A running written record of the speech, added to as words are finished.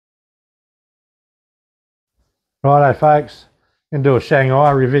Righto, folks. Going to do a Shanghai,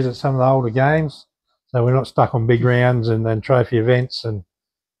 revisit some of the older games, so we're not stuck on big rounds and then trophy events and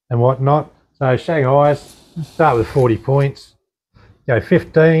whatnot. So Shanghai's, start with 40 points. Go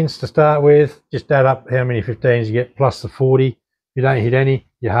 15s to start with. Just add up how many 15s you get plus the 40. If you don't hit any,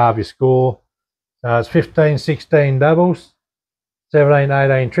 you halve your score. So it's 15, 16 doubles, 17,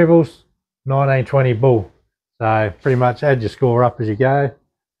 18 triples, 19, 20 bull. So pretty much add your score up as you go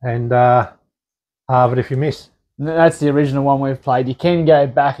and halve it if you miss. That's the original one we've played. You can go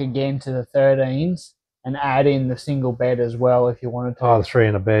back again to the 13s and add in the single bed as well if you wanted to. Oh, the 3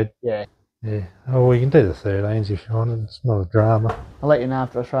 in a bed. Yeah. Yeah. Oh, well, you can do the 13s if you want. It's not a drama. I'll let you know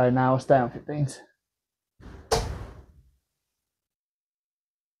after I throw. Now I'll stay on 15s.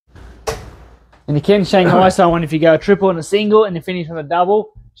 And you can Shanghai someone if you go a triple and a single and you finish on a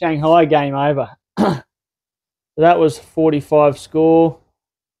double. Shanghai, game over. So that was 45 score.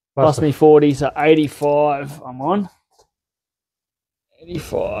 Plus me 40, so 85 I'm on.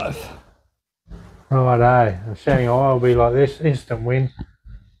 85. Righto. And Shanghai will be like this, instant win.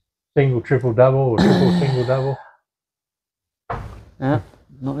 Single, triple, double, or triple, single, double. No,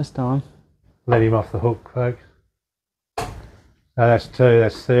 not this time. Let him off the hook, folks. So that's 2,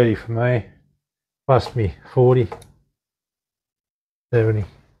 that's 30 for me. Plus me 40. 70.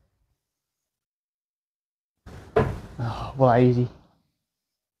 Oh, well, easy.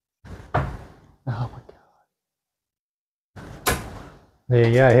 Oh my god. There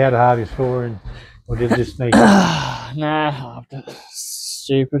you go. How to halve your score, and or did this sneak? Nah,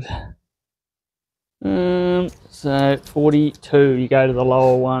 stupid. So 42. You go to the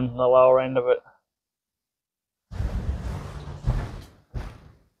lower one, the lower end of it.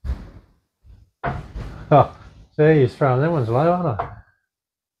 Oh, see, you're throwing that one's low, aren't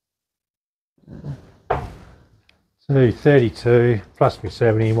I? So 32 plus me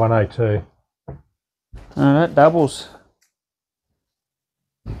 70, 102. That doubles.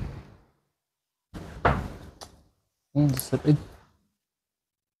 And slipping.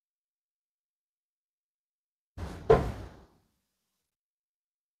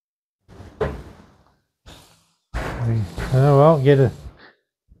 Oh well, get him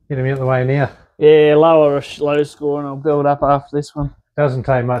out the way now. Yeah, lower a low score and I'll build up after this one. Doesn't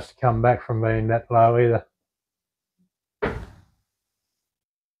take much to come back from being that low either.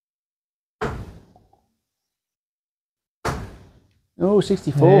 Oh,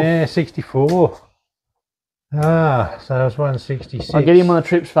 64. Yeah, 64. Ah, so it's 166. I'll get him on the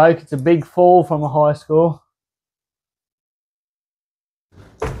trips, folk. It's a big fall from a high score.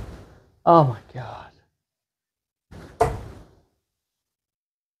 Oh my god.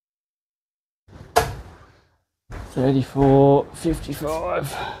 $34,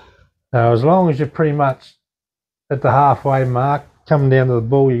 $55. So as long as you're pretty much at the halfway mark, coming down to the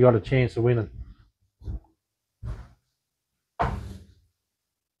bull, you got a chance of winning.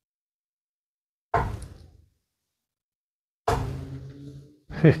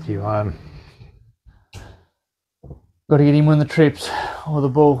 $51. Got to get him on the trips or the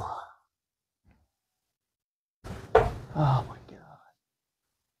bull. Oh my god.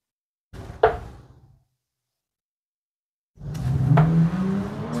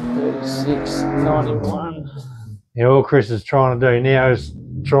 36.91. Yeah, all Chris is trying to do now is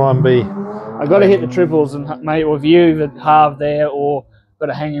try and be. I got to hit the triples, and mate, if you either halve there or got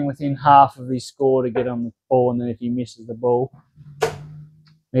to hang him within half of his score to get on the ball, and then if he misses the ball,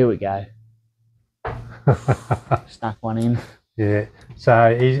 here we go. Snuck one in. Yeah,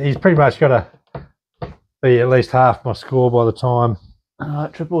 so he's pretty much got to be at least half my score by the time.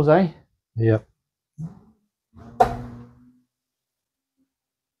 Triples, eh? Yep.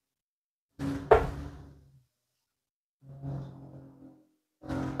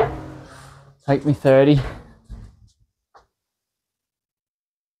 Take me 30.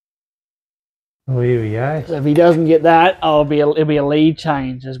 Oh, here we go. So if he doesn't get that, it'll be a lead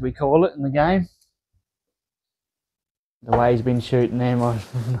change, as we call it in the game. The way he's been shooting them, I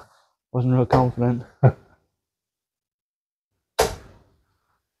wasn't real confident. So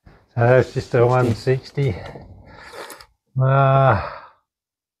that's just a 160.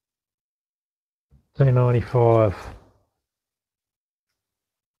 295.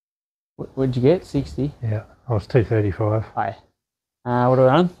 What'd you get? 60? Yeah, I was 235. Hi. What are we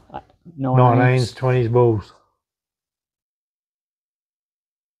on? 19s, 20s, bulls.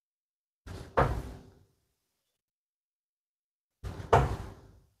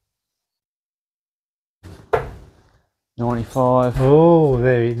 $95. Oh,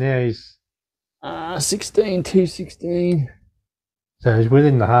 there now he's 16, 216. so he's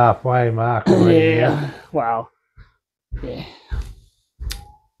within the halfway mark already. Yeah. Wow. Yeah.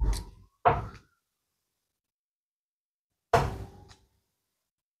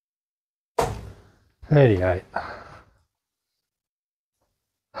 38.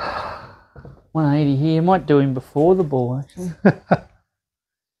 180 here. Might do him before the ball, actually.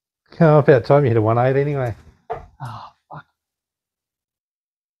 Oh, about time you hit a 180 anyway. Oh, fuck.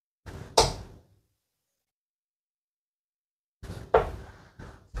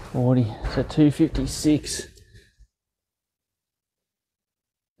 $40. So 256.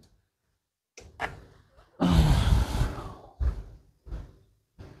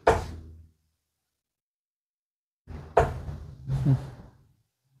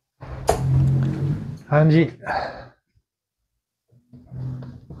 Hanji.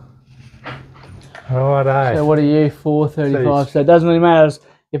 Righto. So what are you? 435. So it doesn't really matter.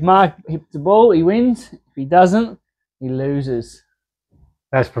 If Mark hits the ball, he wins. If he doesn't, he loses.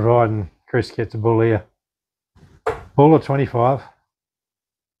 That's providing Chris gets a bull here. Bull of 25.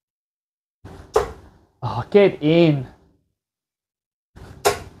 Oh, get in.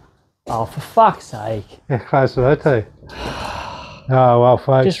 Oh, for fuck's sake. Yeah, close to that too. Oh, well,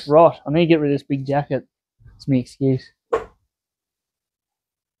 folks. Just rot. I need to get rid of this big jacket. It's my excuse.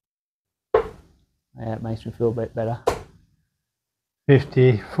 Yeah, it makes me feel a bit better.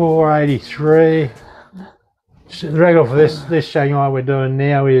 54.83. The regular for this Shanghai we're doing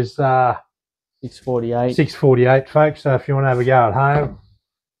now is 648. 648, folks. So if you want to have a go at home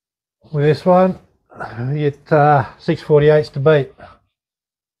with this one, you get 648s to beat.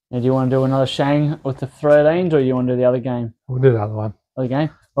 Now, do you want to do another Shang with the 13s, or do you want to do the other game? We'll do the other one. Other game?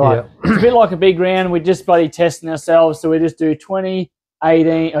 All right. Yeah. It's a bit like a big round. We're just bloody testing ourselves. So we just do 20,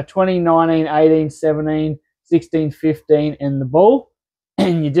 18, or 20, 19, 18, 17, 16, 15, and the ball.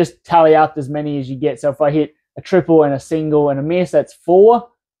 And you just tally up as many as you get. So if I hit a triple and a single and a miss, that's 4.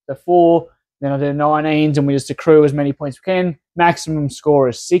 So 4. Then I do 19s, and we just accrue as many points as we can. Maximum score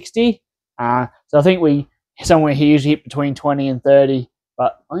is 60. So I think we somewhere here usually hit between 20 and 30.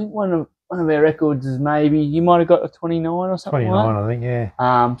 But I think one of our records is maybe you might have got a 29 or something. 29, like I think, yeah.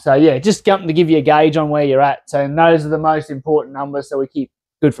 So yeah, just something to give you a gauge on where you're at. So those are the most important numbers, so we keep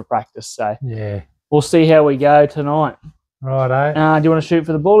good for practice. So Yeah. we'll see how we go tonight. Righto. Do you want to shoot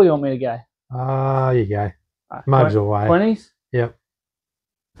for the ball, or you want me to go? You go. Mugs away. 20s? Yep.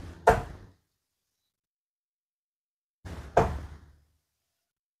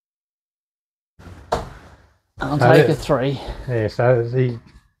 I'll take a 3. Yeah, so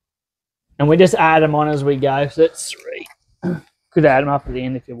and we just add them on as we go. So that's 3. Could add them up at the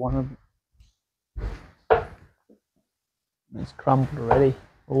end if you wanted. It's crumbled already.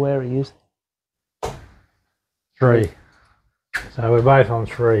 Or where he is. 3. So we're both on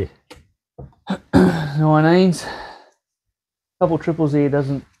 3. 19s. Couple triples here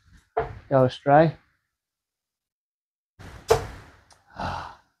doesn't go astray.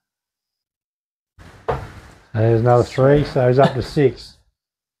 There's another 3, so he's up to 6.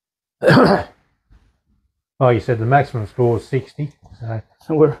 Like you said, the maximum score is 60. So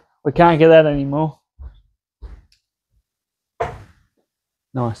We can't get that anymore.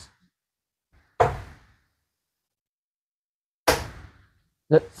 Nice.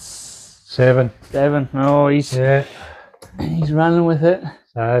 That's 7. 7. Oh, he's running with it.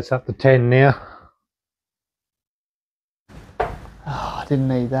 So it's up to 10 now. Oh, I didn't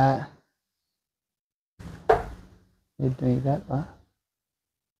need that. Didn't need that, but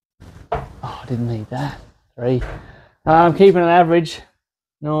oh, I didn't need that. 3. I'm keeping an average.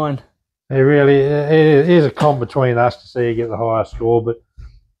 9. It is a comp between us to see who get the highest score, but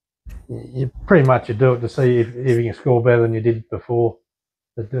you pretty much you do it to see if you can score better than you did before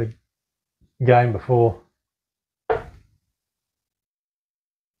the game before.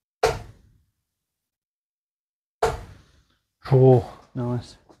 Four.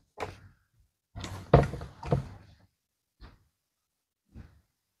 Nice.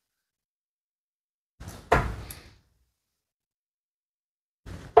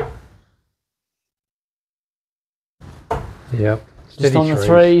 Yep. Just on the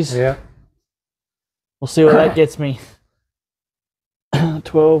 3s. Yeah. We'll see what that gets me.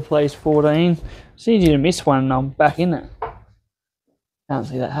 12 plays 14. It's easy to miss one and I'm back in it. Can't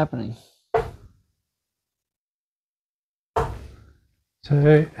see that happening.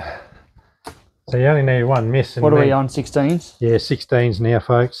 2. So you only need 1 miss. What are we on, 16s? Yeah, 16s now,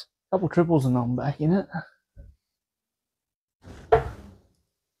 folks. Couple triples and I'm back in it.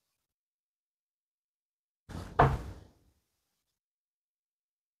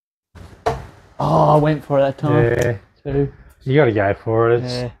 Oh, I went for it that time. Yeah. 2. You got to go for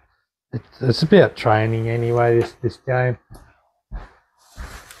it. It's about training anyway. This game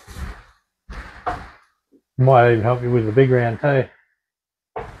might even help you with the big round too.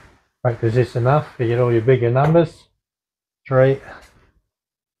 Practice this enough to get all your bigger numbers. 3.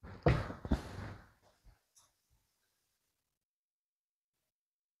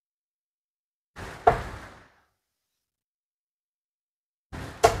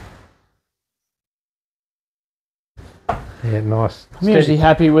 Yeah, nice. I'm usually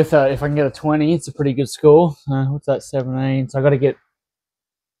happy with if I can get a 20. It's a pretty good score. What's that? 17. So I got to get.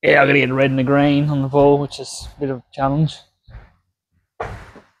 Yeah, I got to get a red and a green on the ball, which is a bit of a challenge.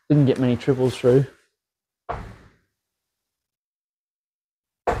 Didn't get many triples through.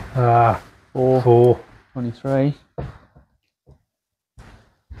 4. 23.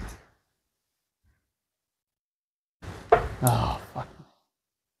 Oh, fuck.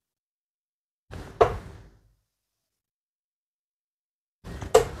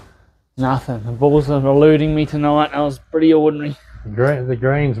 Nothing. The balls are eluding me tonight. That was pretty ordinary. The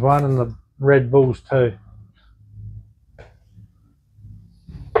green's 1 and the red bull's 2.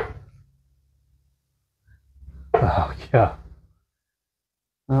 Oh, yeah.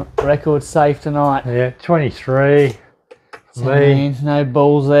 Oh, record safe tonight. Yeah, 23 for 17, me. no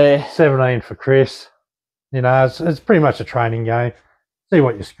balls there. 17 for Chris. You know, it's pretty much a training game. See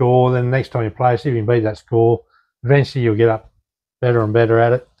what you score, then next time you play, see if you can beat that score. Eventually you'll get up better and better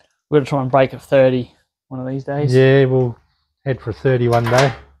at it. We're going to try and break at 30 one of these days. Yeah, we'll head for 30 one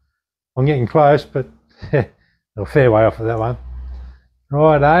day. I'm getting close, but a fair way off of that one.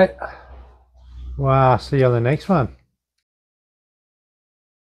 Right, Wow, see you on the next one.